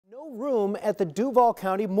room at the Duval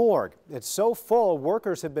County morgue. It's so full,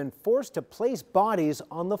 workers have been forced to place bodies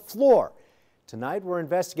on the floor. Tonight, we're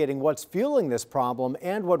investigating what's fueling this problem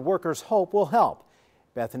and what workers hope will help.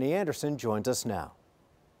 Bethany Anderson joins us now.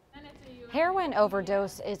 Heroin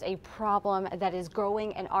overdose is a problem that is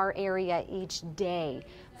growing in our area each day.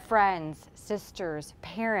 Friends, sisters,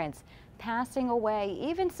 parents passing away.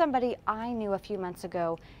 Even somebody I knew a few months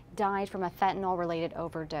ago died from a fentanyl-related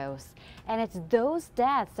overdose. And it's those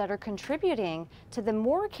deaths that are contributing to the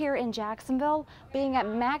morgue here in Jacksonville being at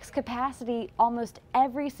max capacity almost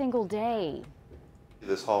every single day.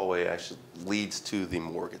 This hallway actually leads to the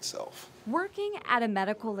morgue itself. Working at a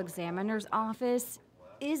medical examiner's office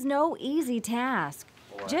is no easy task.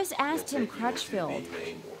 Just ask Tim Crutchfield.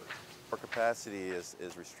 Our capacity is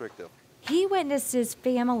restrictive. He witnesses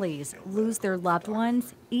families lose their loved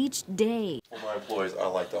ones each day. For my employees, I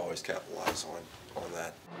like to always capitalize on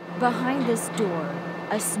that. Behind this door,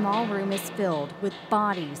 a small room is filled with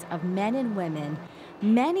bodies of men and women,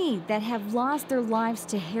 many that have lost their lives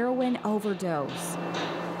to heroin overdose.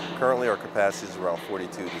 Currently, our capacity is around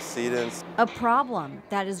 42 decedents. A problem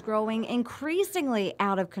that is growing increasingly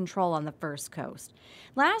out of control on the First Coast.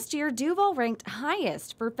 Last year, Duval ranked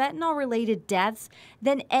highest for fentanyl-related deaths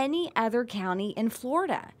than any other county in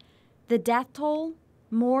Florida. The death toll,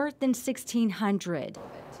 more than 1,600.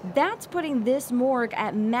 That's putting this morgue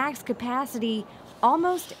at max capacity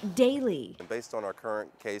almost daily. And based on our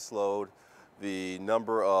current caseload, the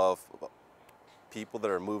number of people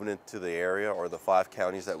that are moving into the area or the 5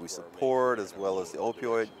 counties that we support, as well as the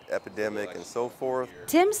opioid epidemic and so forth.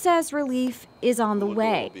 Tim says relief is on the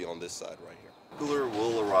way. Will be on this side right here. Cooler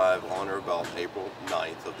will arrive on or about April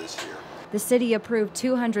 9th of this year. The city approved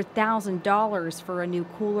 $200,000 for a new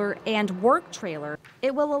cooler and work trailer.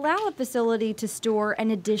 It will allow the facility to store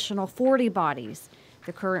an additional 40 bodies.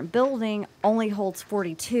 The current building only holds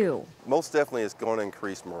 42. Most definitely it's going to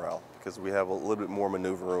increase morale because we have a little bit more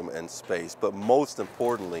maneuver room and space. But most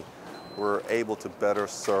importantly, we're able to better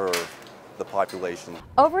serve the population.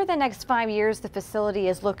 Over the next 5 years, the facility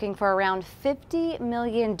is looking for around $50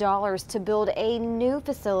 million to build a new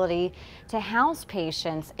facility to house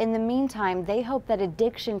patients. In the meantime, they hope that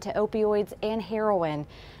addiction to opioids and heroin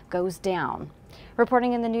goes down.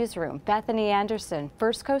 Reporting in the newsroom, Bethany Anderson,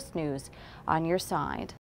 First Coast News, on your side.